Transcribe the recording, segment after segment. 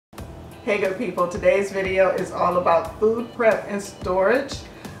Hey good people, today's video is all about food prep and storage.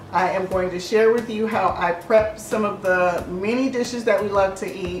 I am going to share with you how I prep some of the many dishes that we love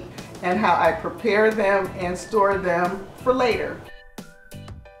to eat and how I prepare them and store them for later.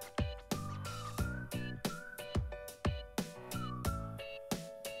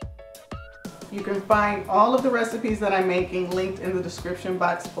 You can find all of the recipes that I'm making linked in the description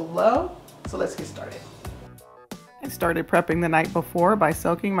box below. So let's get started. I started prepping the night before by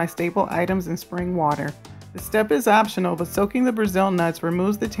soaking my staple items in spring water. The step is optional, but soaking the Brazil nuts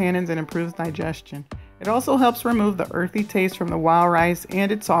removes the tannins and improves digestion. It also helps remove the earthy taste from the wild rice,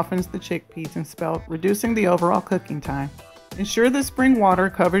 and it softens the chickpeas and spelt, reducing the overall cooking time. Ensure the spring water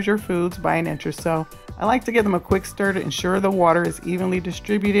covers your foods by an inch or so. I like to give them a quick stir to ensure the water is evenly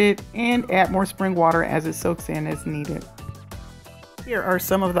distributed and add more spring water as it soaks in as needed. Here are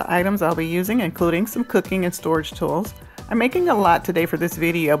some of the items I'll be using, including some cooking and storage tools. I'm making a lot today for this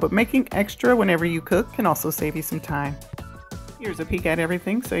video, but making extra whenever you cook can also save you some time. Here's a peek at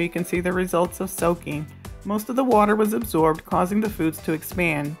everything so you can see the results of soaking. Most of the water was absorbed, causing the foods to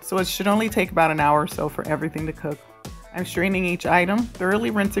expand, so it should only take about an hour or so for everything to cook. I'm straining each item, thoroughly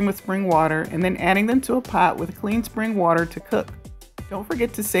rinsing with spring water, and then adding them to a pot with clean spring water to cook. Don't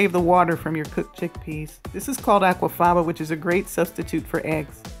forget to save the water from your cooked chickpeas. This is called aquafaba, which is a great substitute for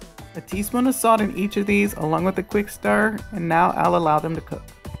eggs. A teaspoon of salt in each of these, along with a quick stir, and now I'll allow them to cook.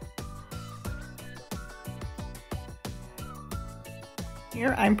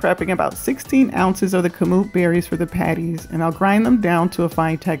 Here I'm prepping about 16 ounces of the kamut berries for the patties, and I'll grind them down to a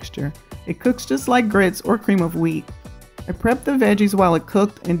fine texture. It cooks just like grits or cream of wheat. I prepped the veggies while it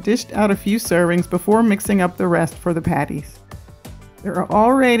cooked and dished out a few servings before mixing up the rest for the patties. There are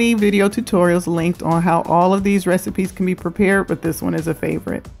already video tutorials linked on how all of these recipes can be prepared, but this one is a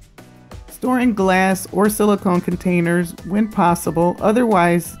favorite. Store in glass or silicone containers when possible,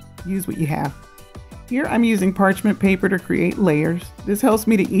 otherwise use what you have. Here I'm using parchment paper to create layers. This helps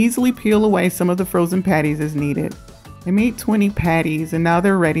me to easily peel away some of the frozen patties as needed. I made 20 patties and now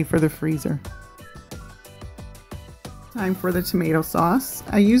they're ready for the freezer. Time for the tomato sauce.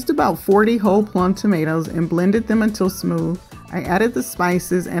 I used about 40 whole plum tomatoes and blended them until smooth. I added the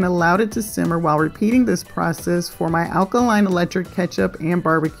spices and allowed it to simmer while repeating this process for my alkaline electric ketchup and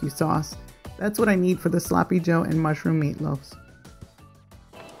barbecue sauce. That's what I need for the sloppy joe and mushroom meatloaves.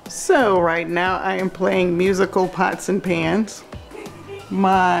 So right now I am playing musical pots and pans.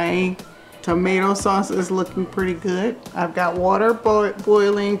 My tomato sauce is looking pretty good. I've got water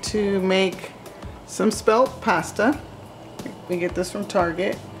boiling to make some spelt pasta. We get this from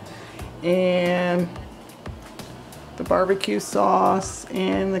Target. And the barbecue sauce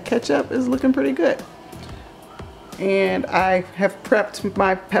and the ketchup is looking pretty good. And I have prepped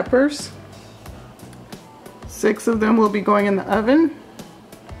my peppers. 6 of them will be going in the oven.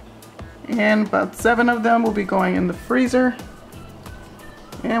 And about 7 of them will be going in the freezer.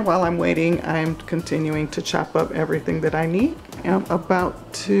 And while I'm waiting, I'm continuing to chop up everything that I need. I'm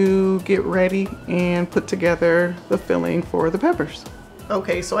about to get ready and put together the filling for the peppers.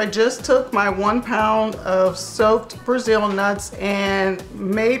 Okay, so I just took my 1 pound of soaked Brazil nuts and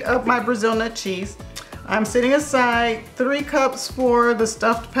made up my Brazil nut cheese. I'm setting aside 3 cups for the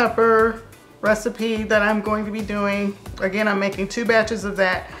stuffed pepper recipe that I'm going to be doing. Again, I'm making 2 batches of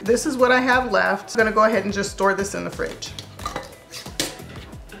that. This is what I have left. I'm gonna go ahead and just store this in the fridge.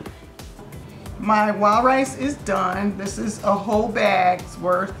 My wild rice is done. This is a whole bag's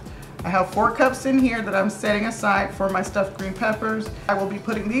worth. I have 4 cups in here that I'm setting aside for my stuffed green peppers. I will be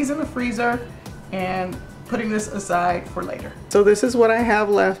putting these in the freezer and putting this aside for later. So this is what I have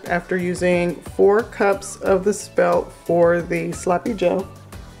left after using 4 cups of the spelt for the sloppy joe.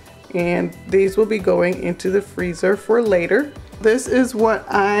 And these will be going into the freezer for later. This is what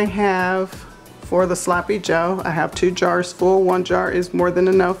I have for the sloppy joe. I have 2 jars full. 1 jar is more than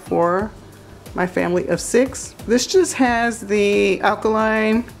enough for my family of 6. This just has the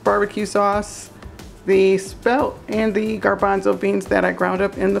alkaline barbecue sauce, the spelt, and the garbanzo beans that I ground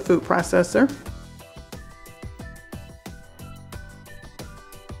up in the food processor.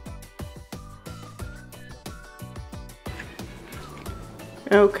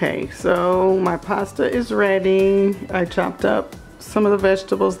 Okay, so my pasta is ready. I chopped up some of the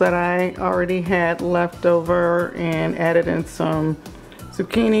vegetables that I already had left over and added in some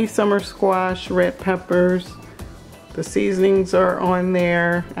zucchini, summer squash, red peppers. The seasonings are on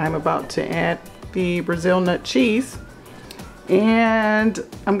there. I'm about to add the Brazil nut cheese. And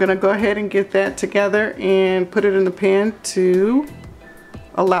I'm gonna go ahead and get that together and put it in the pan to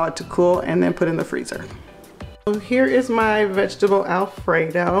allow it to cool and then put in the freezer. So here is my vegetable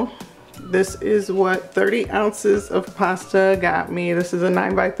Alfredo. This is what 30 ounces of pasta got me. This is a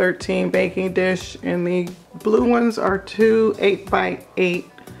 9x13 baking dish, and the blue ones are two 8x8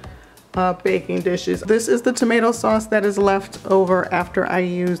 baking dishes. This is the tomato sauce that is left over after I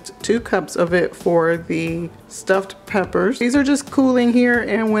used 2 cups of it for the stuffed peppers. These are just cooling here,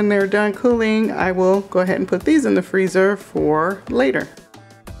 and when they're done cooling, I will go ahead and put these in the freezer for later.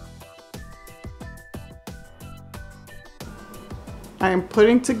 I am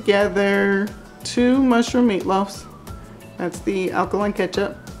putting together 2 mushroom meatloafs. That's the alkaline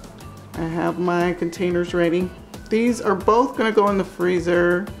ketchup. I have my containers ready. These are both gonna go in the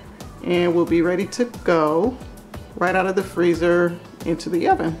freezer and will be ready to go right out of the freezer into the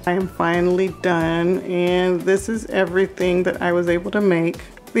oven. I am finally done, and this is everything that I was able to make.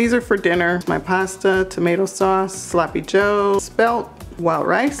 These are for dinner. My pasta, tomato sauce, sloppy joe, spelt, wild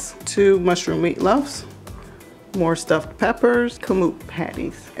rice, 2 mushroom meatloafs, more stuffed peppers, kamut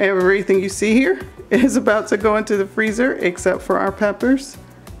patties. Everything you see here is about to go into the freezer except for our peppers,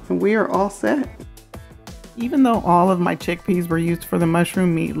 and we are all set. Even though all of my chickpeas were used for the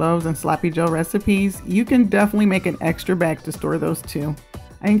mushroom meatloaves and sloppy joe recipes, you can definitely make an extra bag to store those too.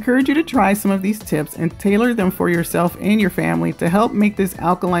 I encourage you to try some of these tips and tailor them for yourself and your family to help make this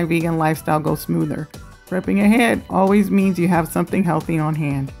alkaline vegan lifestyle go smoother. Prepping ahead always means you have something healthy on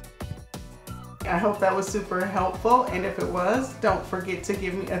hand. I hope that was super helpful, and if it was, don't forget to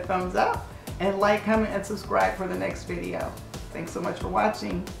give me a thumbs up and like, comment, and subscribe for the next video. Thanks so much for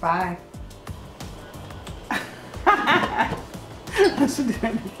watching. Bye. I should do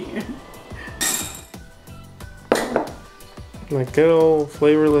that again. Like good old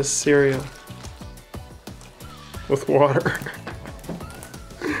flavorless cereal with water.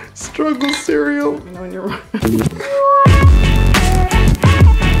 Struggle cereal. Let me know when you're